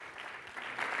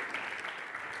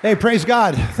Hey, praise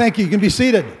God. Thank you. You can be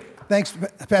seated. Thanks,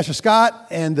 Pastor Scott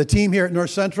and the team here at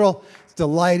North Central. It's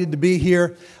delighted to be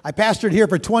here. I pastored here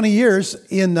for 20 years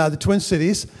in the Twin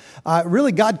Cities.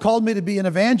 Really, God called me to be an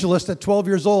evangelist at 12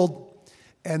 years old.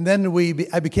 And then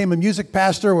I became a music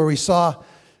pastor where we saw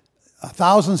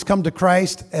thousands come to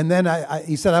Christ. And then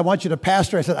he said, I want you to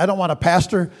pastor. I said, I don't want to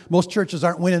pastor. Most churches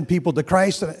aren't winning people to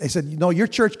Christ. And he said, your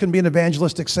church can be an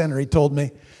evangelistic center, he told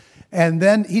me. And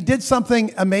then he did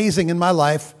something amazing in my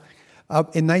life.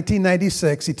 In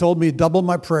 1996, he told me to double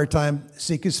my prayer time,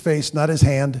 seek his face, not his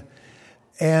hand.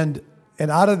 And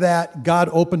out of that, God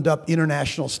opened up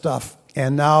international stuff.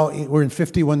 And now we're in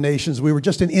 51 nations. We were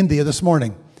just in India this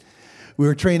morning. We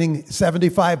were training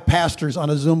 75 pastors on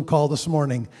a Zoom call this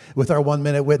morning with our 1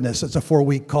 Minute Witness. It's a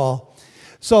 4-week call.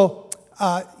 So,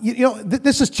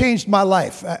 this has changed my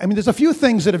life. I mean, there's a few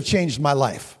things that have changed my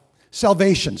life.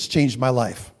 Salvation's changed my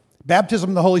life. Baptism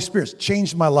in the Holy Spirit's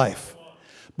changed my life.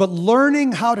 But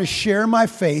learning how to share my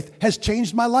faith has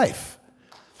changed my life.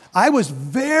 I was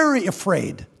very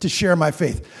afraid to share my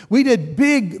faith. We did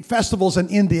big festivals in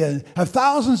India, have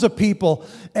thousands of people,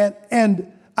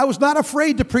 and I was not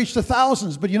afraid to preach to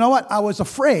thousands, but you know what? I was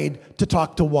afraid to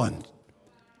talk to one.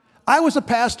 I was a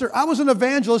pastor, I was an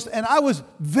evangelist, and I was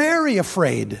very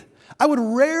afraid. I would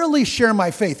rarely share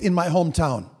my faith in my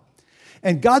hometown.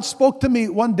 And God spoke to me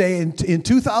one day in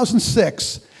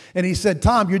 2006, and he said,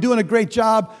 Tom, you're doing a great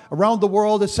job around the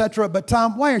world, etc., but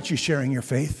Tom, why aren't you sharing your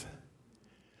faith?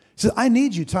 He said, I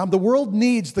need you, Tom. The world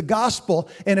needs the gospel,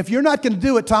 and if you're not going to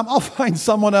do it, Tom, I'll find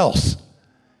someone else.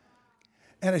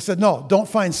 And I said, no, don't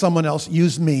find someone else.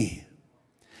 Use me.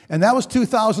 And that was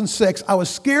 2006. I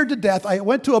was scared to death. I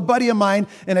went to a buddy of mine,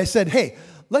 and I said, hey,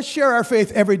 let's share our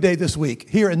faith every day this week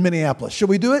here in Minneapolis. Should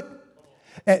we do it?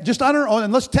 Just on our own,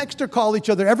 and let's text or call each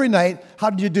other every night. How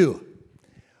did you do?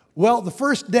 Well, the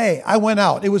first day I went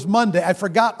out, it was Monday. I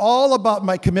forgot all about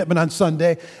my commitment on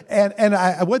Sunday, and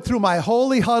I went through my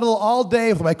holy huddle all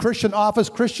day with my Christian office,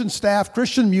 Christian staff,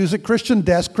 Christian music, Christian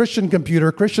desk, Christian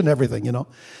computer, Christian everything, And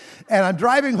I'm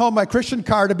driving home my Christian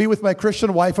car to be with my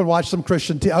Christian wife and watch some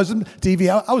Christian TV. I was in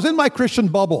TV. I was in my Christian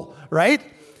bubble, right?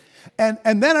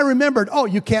 And then I remembered,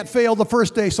 you can't fail the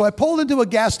first day. So I pulled into a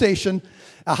gas station,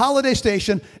 a holiday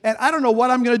station, and I don't know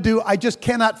what I'm going to do. I just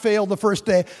cannot fail the first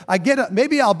day.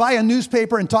 Maybe I'll buy a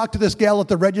newspaper and talk to this gal at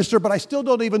the register, but I still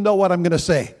don't even know what I'm going to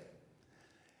say.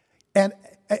 And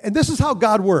this is how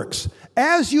God works.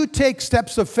 As you take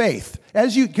steps of faith,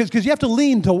 because you have to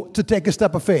lean to take a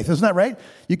step of faith, isn't that right?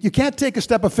 You can't take a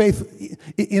step of faith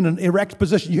in an erect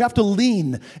position. You have to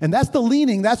lean, and that's the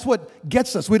leaning. That's what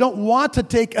gets us. We don't want to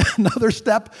take another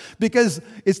step because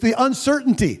it's the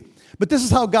uncertainty. But this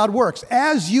is how God works.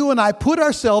 As you and I put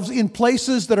ourselves in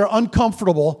places that are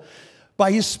uncomfortable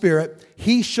by His Spirit,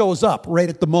 He shows up right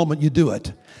at the moment you do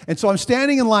it. And so I'm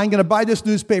standing in line, going to buy this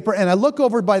newspaper, and I look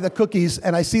over by the cookies,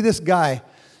 and I see this guy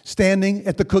standing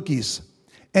at the cookies.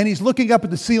 And he's looking up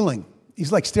at the ceiling.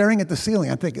 He's like staring at the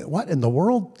ceiling. I'm thinking, what in the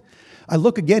world? I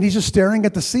look again, he's just staring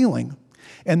at the ceiling.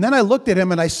 And then I looked at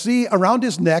him, and I see around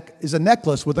his neck is a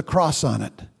necklace with a cross on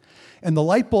it. And the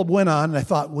light bulb went on, and I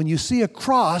thought, when you see a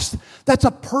cross, that's a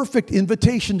perfect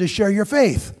invitation to share your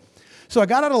faith. So I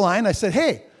got out of line. I said,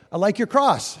 hey, I like your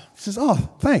cross. He says, oh,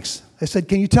 thanks. I said,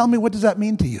 can you tell me, what does that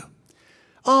mean to you?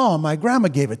 Oh, my grandma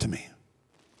gave it to me.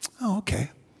 Oh, okay.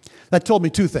 That told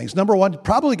me two things. Number one,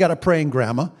 probably got a praying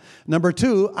grandma. Number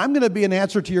two, I'm going to be an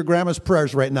answer to your grandma's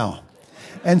prayers right now.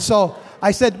 And so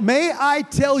I said, may I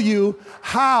tell you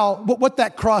what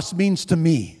that cross means to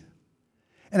me?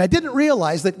 And I didn't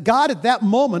realize that God at that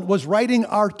moment was writing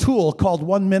our tool called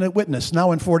 1 Minute Witness,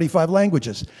 now in 45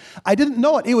 languages. I didn't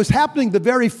know it. It was happening the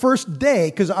very first day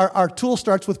because our tool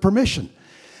starts with permission.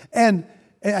 And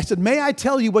I said, may I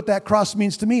tell you what that cross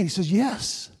means to me? And he says,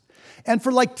 yes. And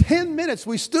for like 10 minutes,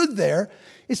 we stood there.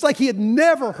 It's like he had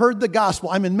never heard the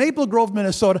gospel. I'm in Maple Grove,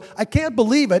 Minnesota. I can't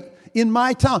believe it in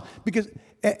my town.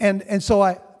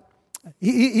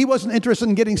 He wasn't interested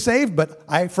in getting saved, but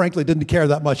I frankly didn't care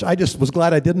that much. I just was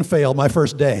glad I didn't fail my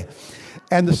first day.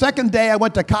 And the second day, I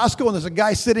went to Costco, and there's a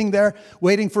guy sitting there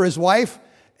waiting for his wife,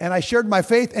 and I shared my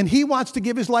faith, and he wants to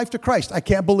give his life to Christ. I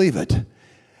can't believe it.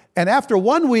 And after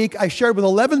 1 week, I shared with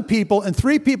 11 people, and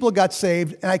 3 people got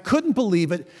saved, and I couldn't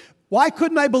believe it. Why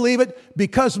couldn't I believe it?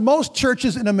 Because most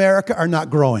churches in America are not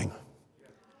growing.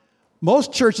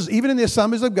 Most churches, even in the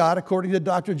Assemblies of God, according to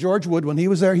Dr. George Wood, when he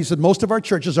was there, he said, most of our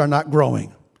churches are not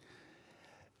growing.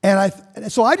 And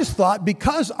so I just thought,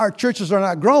 because our churches are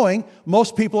not growing,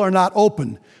 most people are not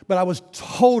open. But I was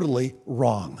totally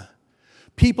wrong.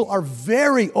 People are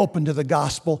very open to the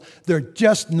gospel. They're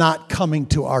just not coming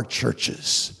to our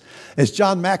churches. As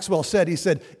John Maxwell said, he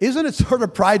said, isn't it sort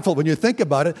of prideful when you think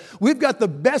about it? We've got the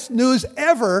best news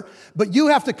ever, but you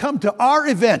have to come to our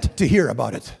event to hear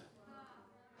about it.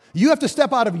 You have to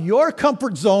step out of your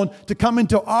comfort zone to come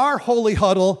into our holy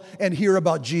huddle and hear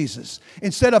about Jesus,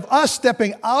 instead of us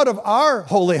stepping out of our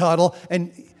holy huddle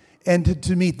and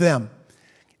to meet them.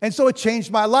 And so it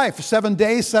changed my life. 7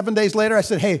 days later, I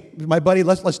said, hey, my buddy,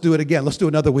 let's do it again. Let's do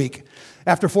another week.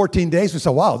 After 14 days, we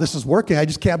said, wow, this is working. I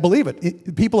just can't believe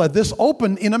it. People are this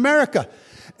open in America.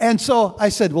 And so I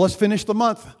said, well, let's finish the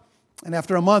month. And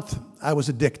after a month, I was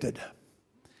addicted.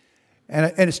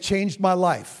 And it's changed my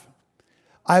life.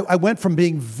 I went from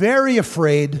being very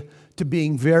afraid to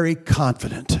being very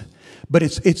confident. But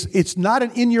it's not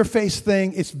an in-your-face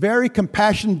thing. It's very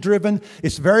compassion-driven.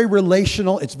 It's very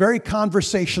relational. It's very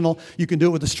conversational. You can do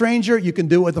it with a stranger. You can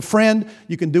do it with a friend.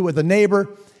 You can do it with a neighbor.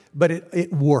 But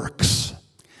it works.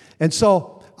 And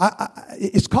so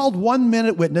it's called 1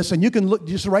 Minute Witness. And you can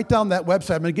just write down that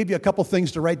website. I'm going to give you a couple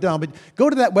things to write down. But go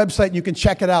to that website and you can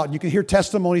check it out. And you can hear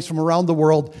testimonies from around the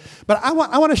world. But I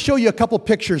want to show you a couple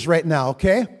pictures right now,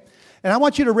 okay? And I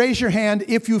want you to raise your hand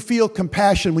if you feel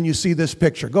compassion when you see this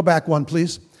picture. Go back one,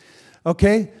 please.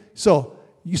 Okay? So,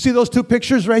 you see those two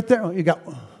pictures right there?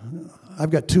 Oh, I've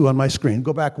got two on my screen.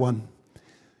 Go back one.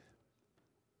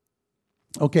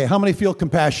 Okay, how many feel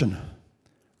compassion?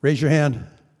 Raise your hand.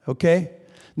 Okay?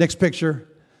 Next picture.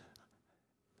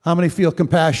 How many feel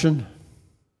compassion?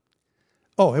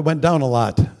 Oh, it went down a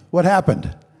lot. What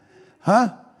happened?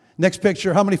 Huh? Next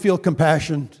picture. How many feel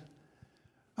compassion?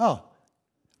 Oh.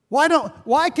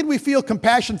 Why can we feel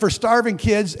compassion for starving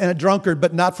kids and a drunkard,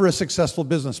 but not for a successful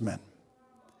businessman?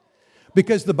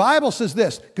 Because the Bible says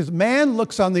this, because man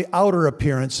looks on the outer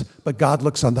appearance, but God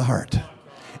looks on the heart.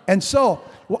 And so,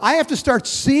 I have to start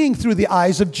seeing through the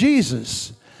eyes of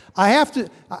Jesus. I have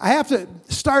to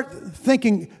start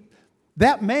thinking,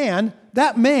 that man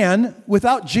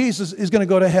without Jesus is going to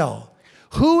go to hell.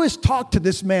 Who has talked to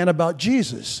this man about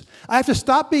Jesus? I have to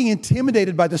stop being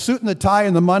intimidated by the suit and the tie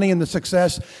and the money and the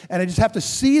success, and I just have to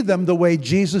see them the way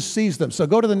Jesus sees them. So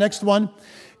go to the next one.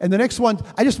 And the next one,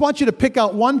 I just want you to pick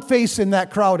out one face in that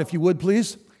crowd, if you would,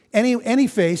 please. Any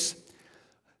face.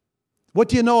 What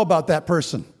do you know about that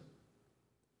person?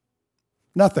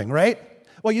 Nothing, right?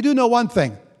 Well, you do know one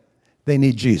thing. They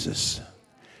need Jesus.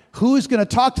 Who's going to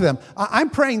talk to them? I'm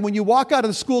praying when you walk out of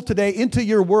the school today into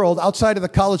your world outside of the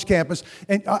college campus,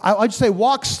 and I just say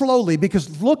walk slowly,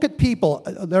 because look at people.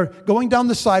 They're going down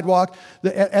the sidewalk,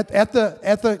 at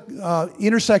the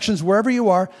intersections, wherever you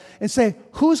are, and say,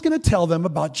 who's going to tell them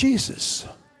about Jesus?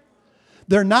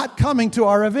 They're not coming to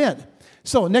our event.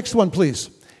 So next one,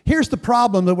 please. Here's the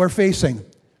problem that we're facing.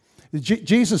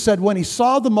 Jesus said when he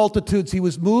saw the multitudes, he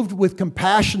was moved with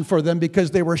compassion for them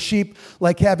because they were sheep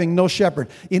like having no shepherd.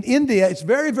 In India, it's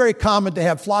very, very common to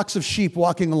have flocks of sheep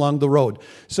walking along the road.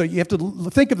 So you have to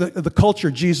think of the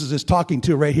culture Jesus is talking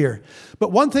to right here.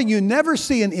 But one thing you never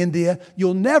see in India,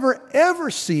 you'll never, ever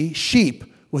see sheep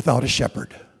without a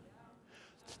shepherd.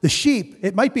 The sheep,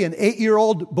 it might be an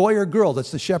 8-year-old boy or girl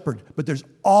that's the shepherd, but there's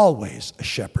always a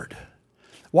shepherd.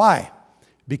 Why?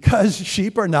 Because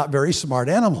sheep are not very smart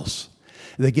animals.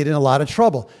 They get in a lot of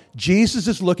trouble. Jesus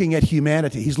is looking at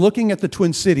humanity. He's looking at the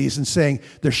Twin Cities and saying,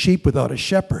 they're sheep without a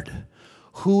shepherd.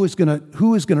 Who is going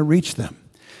to reach them?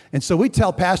 And so we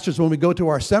tell pastors when we go to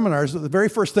our seminars, the very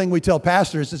first thing we tell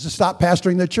pastors is to stop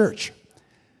pastoring their church.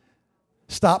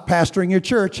 Stop pastoring your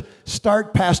church.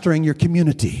 Start pastoring your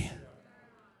community.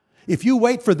 If you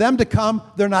wait for them to come,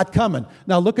 they're not coming.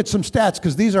 Now look at some stats,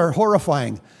 because these are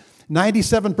horrifying.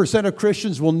 97% of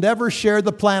Christians will never share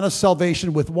the plan of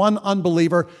salvation with one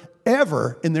unbeliever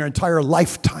ever in their entire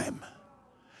lifetime.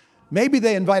 Maybe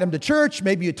they invite them to church,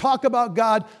 maybe you talk about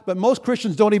God, but most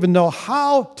Christians don't even know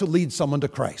how to lead someone to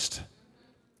Christ.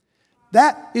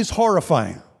 That is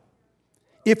horrifying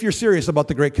if you're serious about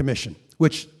the Great Commission,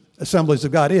 which Assemblies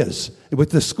of God is,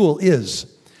 which this school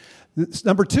is.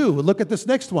 Number two, look at this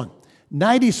next one.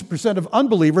 90% of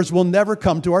unbelievers will never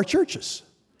come to our churches.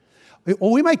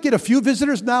 Well, we might get a few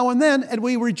visitors now and then, and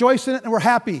we rejoice in it, and we're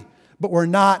happy. But we're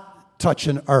not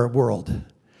touching our world.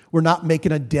 We're not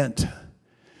making a dent.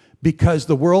 Because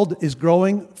the world is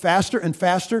growing faster and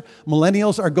faster.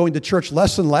 Millennials are going to church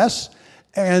less and less.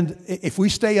 And if we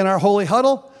stay in our holy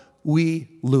huddle, we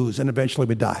lose, and eventually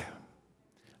we die.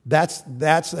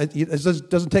 It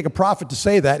doesn't take a prophet to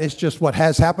say that. It's just what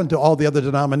has happened to all the other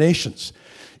denominations.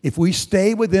 If we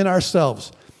stay within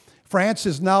ourselves, France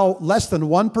is now less than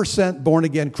 1%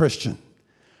 born-again Christian.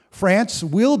 France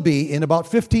will be, in about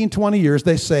 15, 20 years,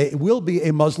 they say, will be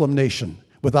a Muslim nation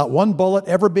without one bullet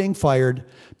ever being fired,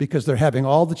 because they're having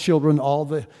all the children,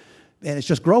 and it's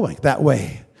just growing that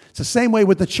way. It's the same way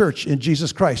with the church in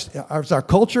Jesus Christ. As our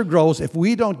culture grows, if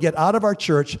we don't get out of our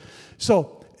church,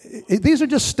 these are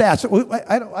just stats.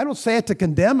 I don't say it to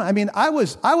condemn. I mean, I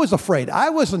was afraid. I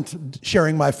wasn't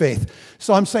sharing my faith.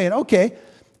 So I'm saying, okay,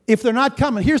 if they're not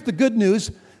coming, here's the good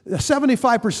news.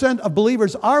 75% of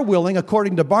believers are willing,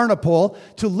 according to Barna Poll,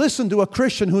 to listen to a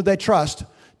Christian who they trust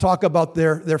talk about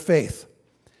their faith.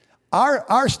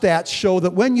 Our stats show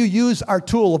that when you use our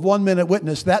tool of 1 Minute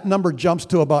Witness, that number jumps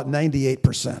to about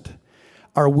 98%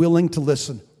 are willing to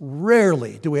listen.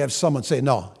 Rarely do we have someone say,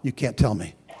 no, you can't tell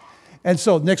me. And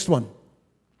so, next one.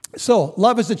 So,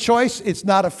 love is a choice. It's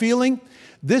not a feeling.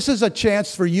 This is a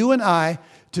chance for you and I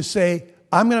to say,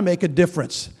 I'm going to make a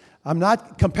difference.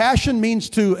 Compassion means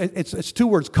it's two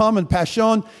words, come and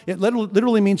passion. It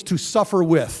literally means to suffer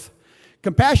with.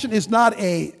 Compassion is not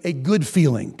a good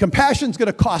feeling. Compassion is going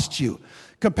to cost you.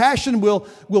 Compassion will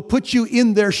put you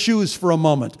in their shoes for a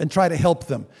moment and try to help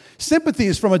them. Sympathy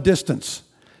is from a distance.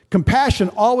 Compassion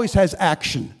always has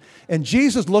action. And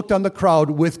Jesus looked on the crowd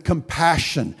with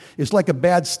compassion. It's like a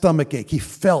bad stomach ache. He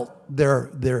felt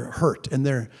their hurt and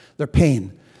their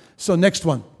pain. So next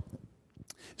one.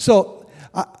 So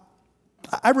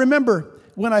I remember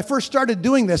when I first started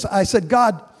doing this, I said,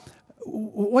 God,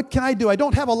 what can I do? I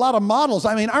don't have a lot of models.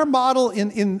 I mean, our model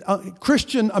in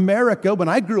Christian America when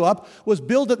I grew up was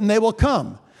build it and they will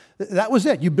come. That was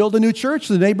it. You build a new church,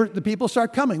 the people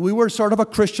start coming. We were sort of a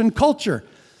Christian culture.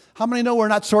 How many know we're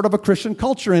not sort of a Christian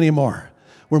culture anymore?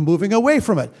 We're moving away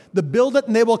from it. The build it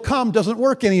and they will come doesn't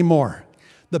work anymore.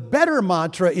 The better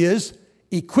mantra is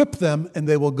equip them and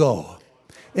they will go.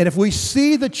 And if we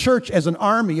see the church as an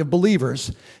army of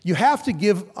believers, you have to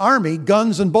give army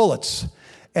guns and bullets.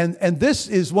 And this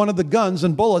is one of the guns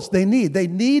and bullets they need. They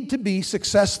need to be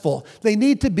successful. They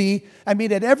need to be,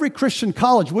 at every Christian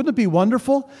college, wouldn't it be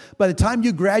wonderful by the time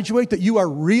you graduate that you are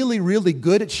really, really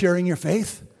good at sharing your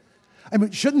faith?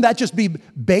 Shouldn't that just be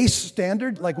base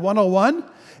standard, like 101?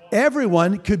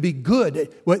 Everyone could be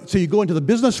good. So you go into the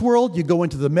business world, you go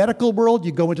into the medical world,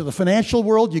 you go into the financial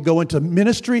world, you go into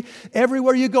ministry.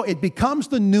 Everywhere you go, it becomes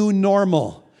the new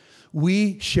normal.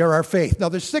 We share our faith. Now,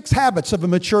 there's 6 habits of a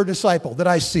mature disciple that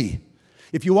I see.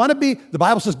 If you want to be, the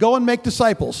Bible says, go and make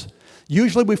disciples.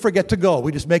 Usually we forget to go.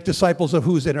 We just make disciples of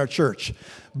who's in our church.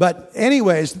 But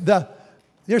anyways,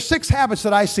 there's 6 habits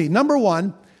that I see. Number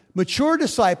 1, mature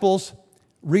disciples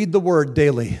read the Word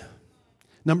daily.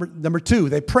 Number 2,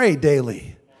 they pray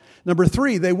daily. Number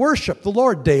 3, they worship the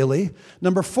Lord daily.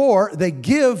 Number 4, they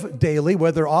give daily,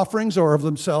 whether offerings or of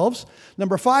themselves.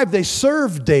 Number 5, they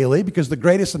serve daily, because the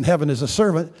greatest in heaven is a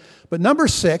servant. But number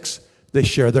 6, they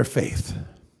share their faith.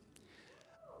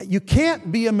 You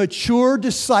can't be a mature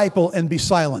disciple and be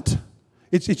silent.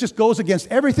 It just goes against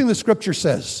everything the Scripture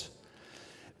says.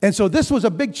 And so this was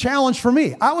a big challenge for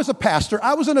me. I was a pastor,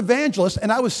 I was an evangelist,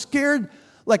 and I was scared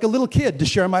like a little kid to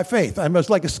share my faith. I was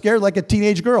scared like a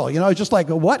teenage girl. It's just like,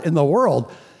 what in the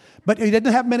world? But he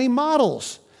didn't have many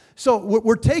models. So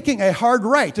we're taking a hard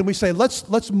right, and we say,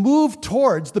 let's move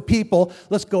towards the people.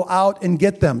 Let's go out and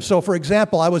get them. So, for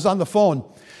example, I was on the phone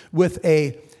with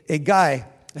a guy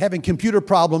having computer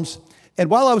problems, and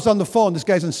while I was on the phone, this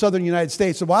guy's in southern United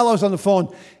States, and while I was on the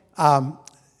phone, I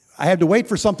had to wait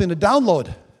for something to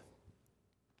download.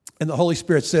 And the Holy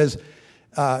Spirit says,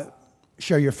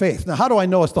 share your faith. Now, how do I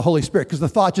know it's the Holy Spirit? Because the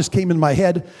thought just came in my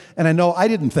head, and I know I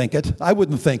didn't think it. I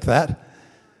wouldn't think that.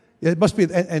 It must be,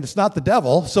 and it's not the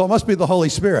devil, so it must be the Holy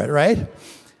Spirit, right?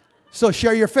 So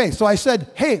share your faith. So I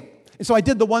said, hey, so I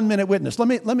did the 1 Minute Witness. Let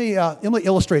me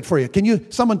illustrate for you.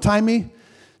 Can someone time me?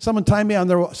 Someone time me on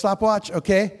their stopwatch,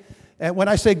 okay? And when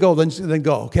I say go, then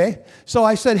go, okay? So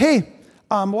I said, hey,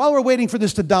 while we're waiting for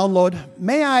this to download,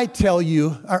 may I tell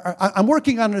you, I'm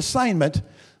working on an assignment.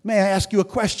 May I ask you a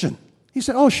question? He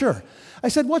said, oh, sure. I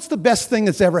said, what's the best thing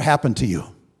that's ever happened to you?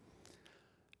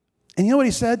 And you know what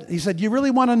he said? He said, you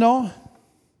really want to know?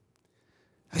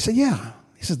 I said, yeah.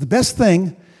 He says, the best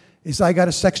thing is I got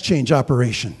a sex change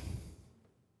operation.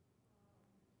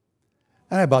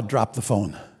 And I about dropped the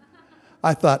phone.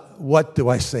 I thought, what do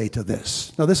I say to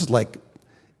this? Now, this is like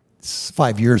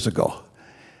 5 years ago.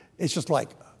 It's just like,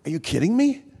 are you kidding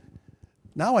me?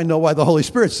 Now I know why the Holy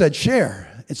Spirit said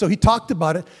share. And so he talked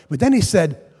about it, but then he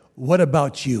said, what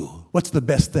about you? What's the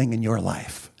best thing in your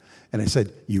life? And I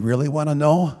said, you really want to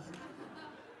know?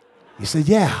 He said,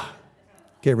 yeah.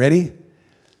 Okay, ready?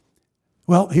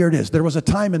 Well, here it is. There was a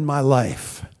time in my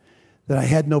life that I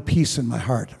had no peace in my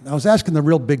heart. I was asking the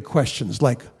real big questions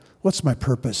like, what's my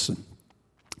purpose? And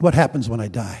what happens when I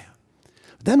die?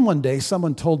 Then one day,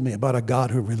 someone told me about a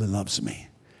God who really loves me.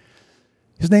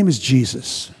 His name is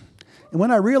Jesus. And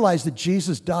when I realized that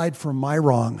Jesus died for my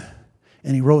wrong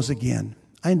and he rose again,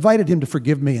 I invited him to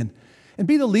forgive me and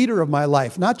be the leader of my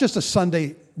life, not just a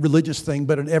Sunday religious thing,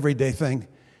 but an everyday thing.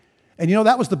 And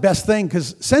that was the best thing,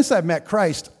 because since I've met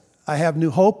Christ, I have new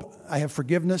hope, I have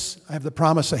forgiveness, I have the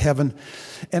promise of heaven.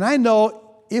 And I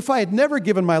know if I had never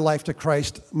given my life to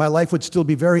Christ, my life would still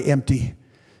be very empty,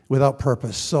 without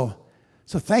purpose. So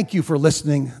thank you for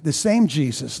listening. The same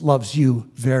Jesus loves you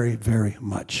very, very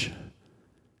much.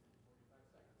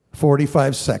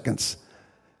 45 seconds.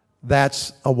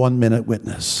 That's a 1-minute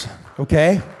witness,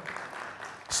 okay?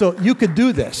 So you could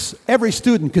do this. Every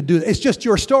student could do this. It's just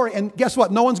your story. And guess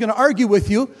what? No one's going to argue with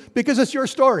you because it's your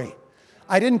story.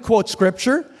 I didn't quote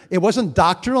scripture. It wasn't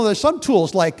doctrinal. There's some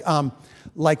tools like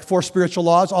 4 spiritual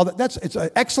laws. All that. It's an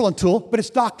excellent tool, but it's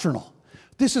doctrinal.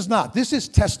 This is not. This is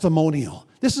testimonial.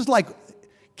 This is like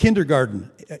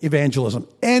kindergarten evangelism.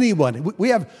 Anyone. We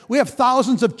have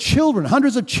thousands of children,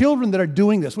 hundreds of children that are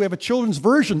doing this. We have a children's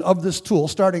version of this tool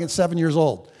starting at 7 years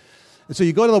old. And so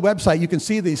you go to the website, you can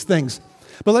see these things.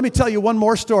 But let me tell you one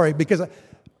more story because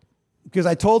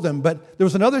I told them. But there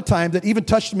was another time that even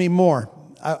touched me more.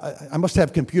 I must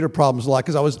have computer problems a lot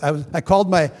because I called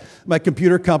my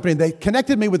computer company, and they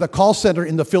connected me with a call center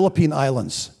in the Philippine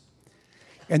Islands.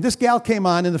 And this gal came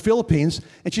on in the Philippines,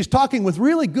 and she's talking with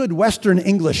really good Western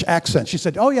English accent. She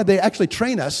said, oh, yeah, they actually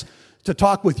train us to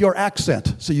talk with your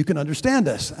accent so you can understand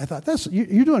us. I thought,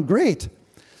 you're doing great.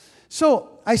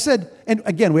 So I said, and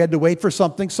again, we had to wait for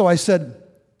something. So I said,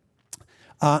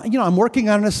 I'm working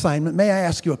on an assignment. May I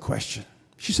ask you a question?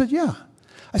 She said, yeah.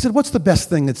 I said, what's the best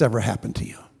thing that's ever happened to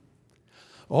you?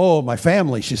 Oh, my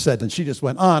family, she said, and she just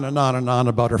went on and on and on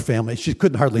about her family. She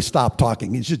couldn't hardly stop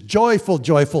talking. It's just joyful,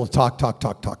 talk.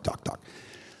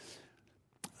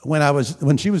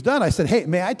 When she was done, I said, hey,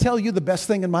 may I tell you the best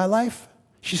thing in my life?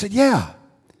 She said, yeah.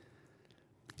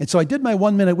 And so I did my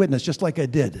 1-minute witness just like I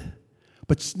did.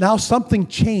 But now something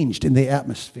changed in the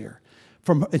atmosphere.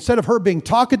 Instead of her being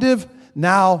talkative,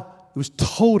 now it was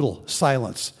total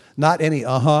silence. Not any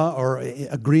or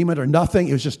agreement or nothing.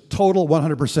 It was just total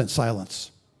 100%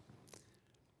 silence.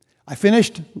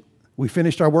 We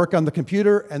finished our work on the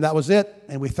computer, and that was it.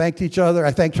 And we thanked each other.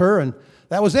 I thanked her, and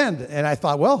that was end. And I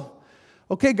thought, well,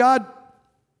 okay, God,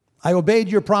 I obeyed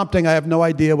your prompting. I have no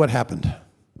idea what happened.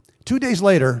 2 days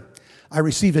later, I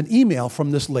received an email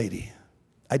from this lady.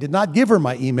 I did not give her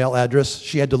my email address.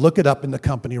 She had to look it up in the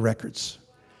company records.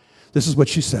 This is what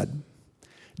she said.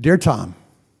 Dear Tom,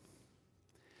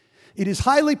 it is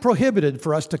highly prohibited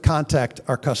for us to contact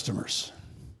our customers.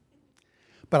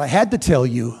 But I had to tell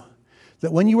you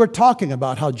that when you were talking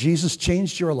about how Jesus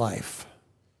changed your life,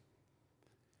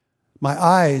 my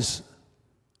eyes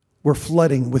were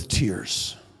flooding with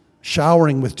tears,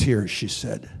 showering with tears, she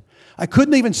said. I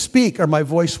couldn't even speak or my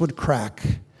voice would crack.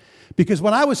 Because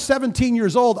when I was 17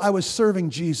 years old, I was serving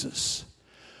Jesus.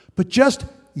 But just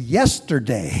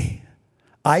yesterday,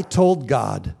 I told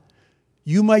God,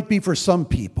 you might be for some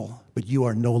people, but you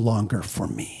are no longer for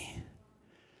me.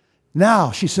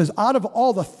 Now, she says, out of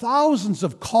all the thousands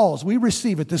of calls we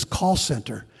receive at this call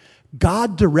center,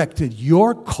 God directed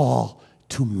your call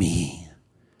to me.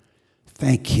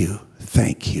 Thank you,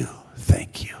 thank you,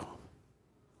 thank you.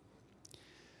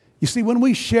 You see, when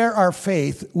we share our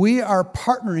faith, we are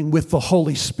partnering with the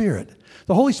Holy Spirit.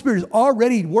 The Holy Spirit is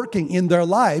already working in their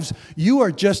lives. You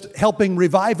are just helping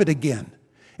revive it again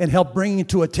and help bring it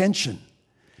to attention.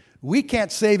 We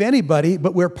can't save anybody,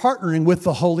 but we're partnering with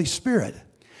the Holy Spirit.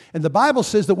 And the Bible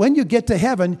says that when you get to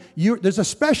heaven, there's a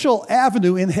special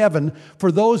avenue in heaven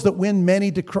for those that win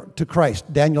many to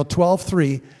Christ. Daniel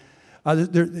 12:3.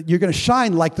 You're going to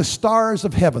shine like the stars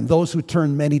of heaven, those who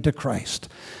turn many to Christ.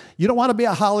 You don't want to be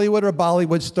a Hollywood or a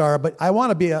Bollywood star, but I want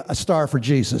to be a star for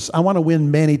Jesus. I want to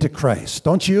win many to Christ.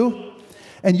 Don't you?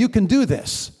 And you can do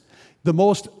this. The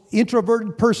most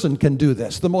introverted person can do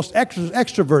this. The most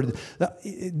extroverted.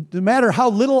 No matter how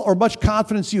little or much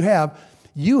confidence you have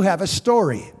a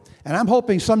story. And I'm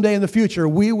hoping someday in the future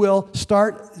we will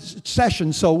start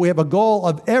sessions so we have a goal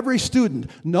of every student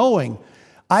knowing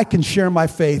I can share my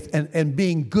faith and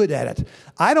being good at it.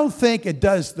 I don't think it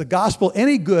does the gospel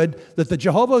any good that the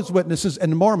Jehovah's Witnesses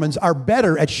and Mormons are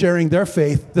better at sharing their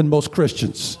faith than most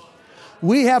Christians.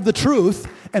 We have the truth,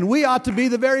 and we ought to be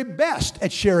the very best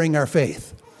at sharing our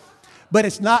faith. But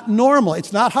it's not normal.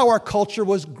 It's not how our culture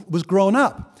was grown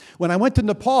up. When I went to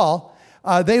Nepal,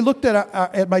 they looked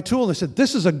at my tool and they said,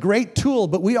 this is a great tool,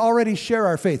 but we already share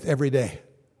our faith every day.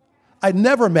 I'd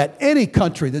never met any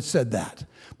country that said that.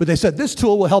 But they said, this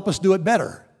tool will help us do it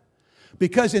better.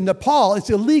 Because in Nepal, it's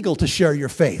illegal to share your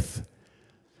faith.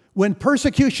 When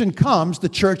persecution comes, the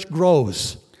church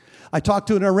grows. I talked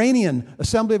to an Iranian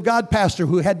Assembly of God pastor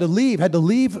who had to leave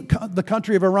the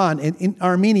country of Iran in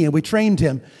Armenia. We trained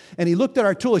him. And he looked at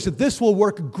our tool. He said, this will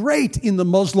work great in the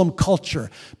Muslim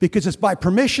culture because it's by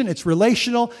permission, it's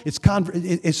relational, it's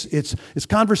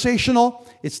conversational,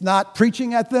 it's not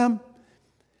preaching at them.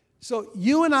 So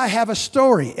you and I have a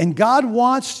story, and God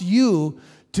wants you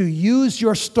to use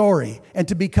your story and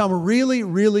to become really,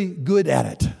 really good at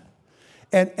it.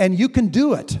 And you can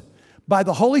do it. By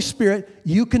the Holy Spirit,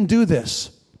 you can do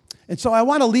this. And so I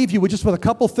want to leave you with a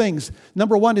couple things.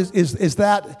 Number one is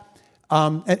that,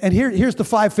 and here's the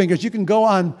 5 fingers. You can go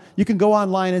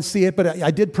online and see it, but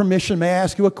I did permission. May I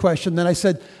ask you a question? Then I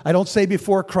said, I don't say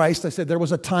before Christ. I said, there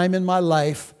was a time in my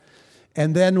life.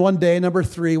 And then one day, number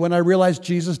 3, when I realized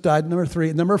Jesus died, number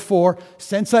 3. Number 4,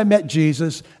 since I met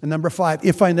Jesus. And number 5,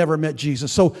 if I never met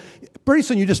Jesus. So pretty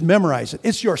soon you just memorize it.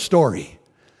 It's your story.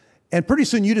 And pretty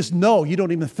soon you just know. You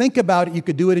don't even think about it. You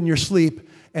could do it in your sleep,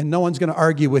 and no one's going to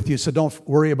argue with you. So don't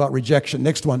worry about rejection.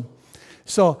 Next one.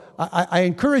 So I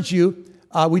encourage you.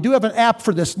 We do have an app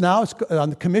for this now. It's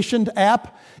on the commissioned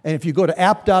app. And if you go to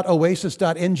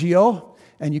app.oasis.ngo,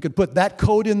 and you can put that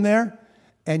code in there,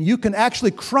 and you can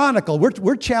actually chronicle.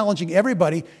 We're challenging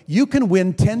everybody. You can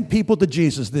win 10 people to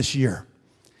Jesus this year.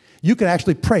 You can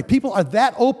actually pray. People are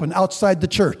that open outside the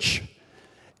church.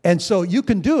 And so you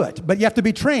can do it, but you have to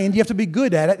be trained. You have to be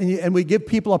good at it. And we give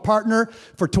people a partner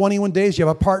for 21 days. You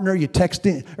have a partner. You text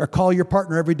or call your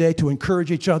partner every day to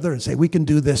encourage each other and say, we can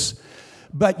do this.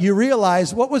 But you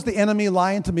realize, what was the enemy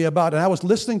lying to me about? And I was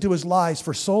listening to his lies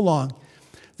for so long.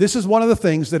 This is one of the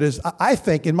things that is, I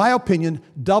think, in my opinion,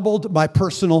 doubled my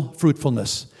personal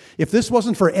fruitfulness. If this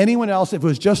wasn't for anyone else, if it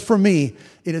was just for me,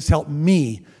 it has helped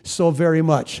me so very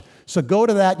much. So go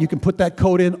to that. You can put that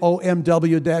code in,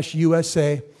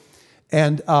 OMW-USA.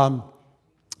 And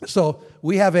so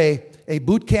we have a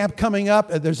boot camp coming up.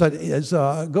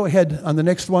 Go ahead on the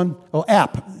next one. Oh,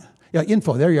 app. Yeah,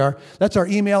 info. There you are. That's our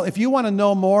email. If you want to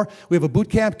know more, we have a boot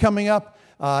camp coming up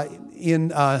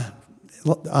on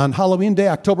Halloween Day,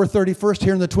 October 31st,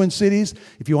 here in the Twin Cities.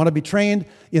 If you want to be trained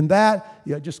in that,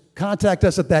 just contact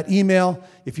us at that email.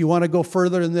 If you want to go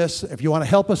further in this, if you want to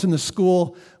help us in the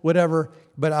school, whatever.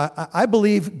 But I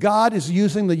believe God is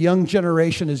using the young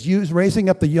generation, raising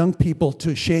up the young people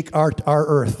to shake our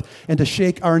earth and to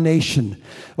shake our nation.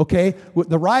 Okay?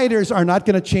 The rioters are not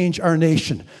going to change our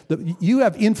nation. You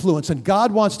have influence, and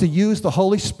God wants to use the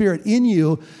Holy Spirit in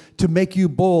you to make you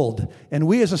bold. And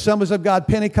we as Assemblies of God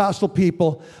Pentecostal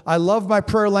people, I love my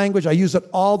prayer language. I use it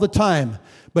all the time.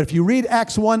 But if you read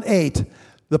Acts 1:8,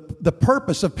 the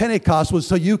purpose of Pentecost was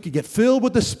so you could get filled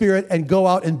with the Spirit and go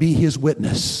out and be His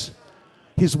witness.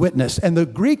 His witness. And the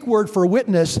Greek word for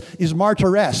witness is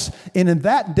martyres. And in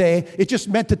that day, it just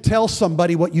meant to tell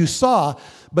somebody what you saw.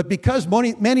 But because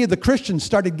many of the Christians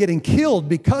started getting killed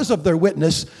because of their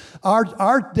witness,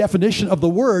 our definition of the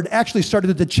word actually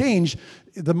started to change.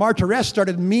 The martyres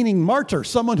started meaning martyr,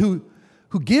 someone who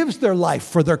gives their life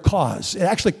for their cause. It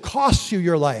actually costs you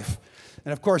your life.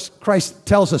 And of course, Christ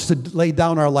tells us to lay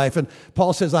down our life. And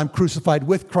Paul says, I'm crucified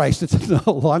with Christ. It's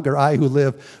no longer I who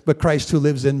live, but Christ who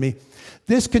lives in me.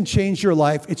 This can change your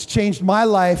life. It's changed my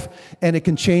life, and it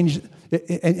can change.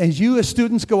 And as you as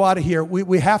students go out of here,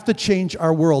 we have to change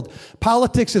our world.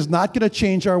 Politics is not going to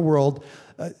change our world.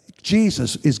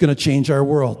 Jesus is going to change our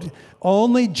world.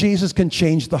 Only Jesus can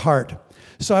change the heart.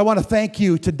 So I want to thank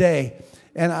you today.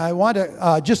 And I want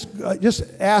to just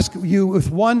ask you with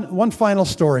one final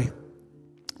story.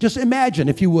 Just imagine,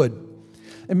 if you would.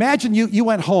 Imagine you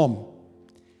went home,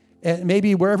 and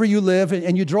maybe wherever you live,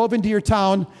 and you drove into your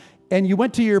town, and you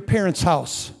went to your parents'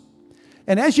 house.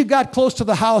 And as you got close to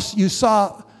the house, you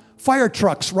saw fire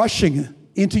trucks rushing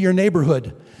into your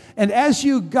neighborhood. And as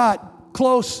you got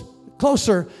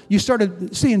closer, you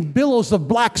started seeing billows of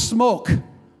black smoke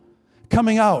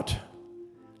coming out.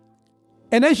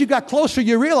 And as you got closer,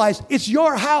 you realized it's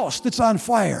your house that's on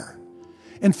fire.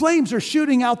 And flames are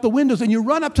shooting out the windows. And you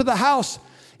run up to the house,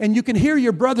 and you can hear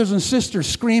your brothers and sisters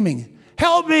screaming,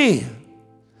 "Help me!"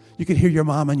 You can hear your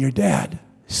mom and your dad,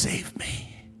 "Save me."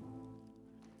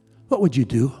 What would you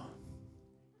do?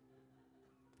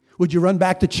 Would you run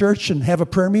back to church and have a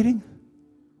prayer meeting?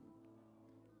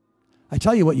 I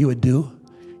tell you what you would do.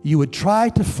 You would try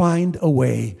to find a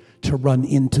way to run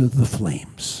into the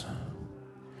flames.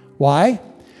 Why?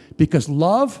 Because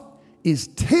love is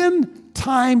 10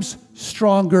 times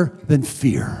stronger than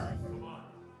fear.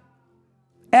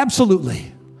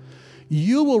 Absolutely.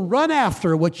 You will run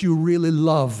after what you really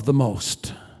love the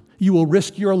most. You will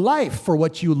risk your life for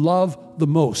what you love the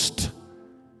most.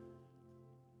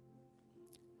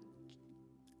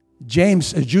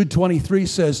 Jude 23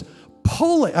 says,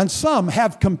 pulling, and some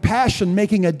have compassion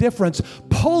making a difference,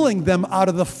 pulling them out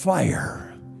of the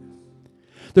fire.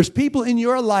 There's people in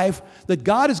your life that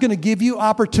God is going to give you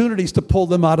opportunities to pull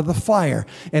them out of the fire.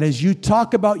 And as you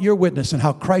talk about your witness and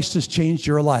how Christ has changed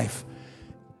your life,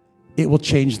 it will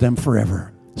change them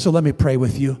forever. So let me pray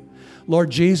with you. Lord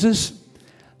Jesus,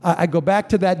 I go back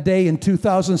to that day in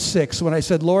 2006 when I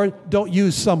said, Lord, don't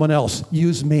use someone else,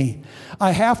 use me.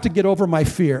 I have to get over my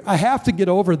fear. I have to get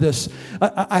over this.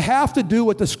 I have to do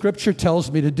what the Scripture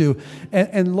tells me to do.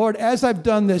 And Lord, as I've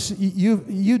done this,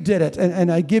 you did it,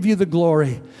 and I give you the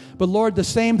glory. But Lord, the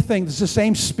same thing, it's the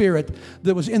same Spirit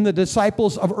that was in the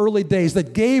disciples of early days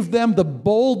that gave them the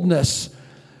boldness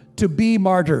to be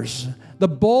martyrs, the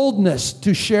boldness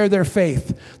to share their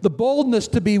faith, the boldness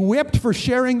to be whipped for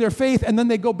sharing their faith, and then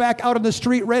they go back out on the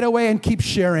street right away and keep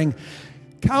sharing,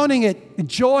 counting it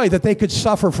joy that they could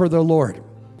suffer for their Lord.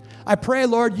 I pray,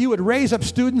 Lord, you would raise up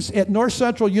students at North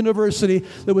Central University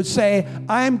that would say,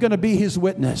 I'm going to be his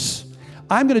witness.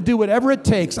 I'm going to do whatever it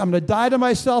takes. I'm going to die to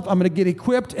myself. I'm going to get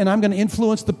equipped, and I'm going to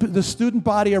influence the student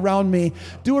body around me.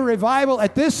 Do a revival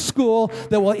at this school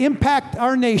that will impact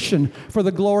our nation for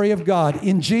the glory of God.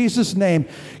 In Jesus' name,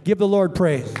 give the Lord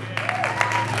praise.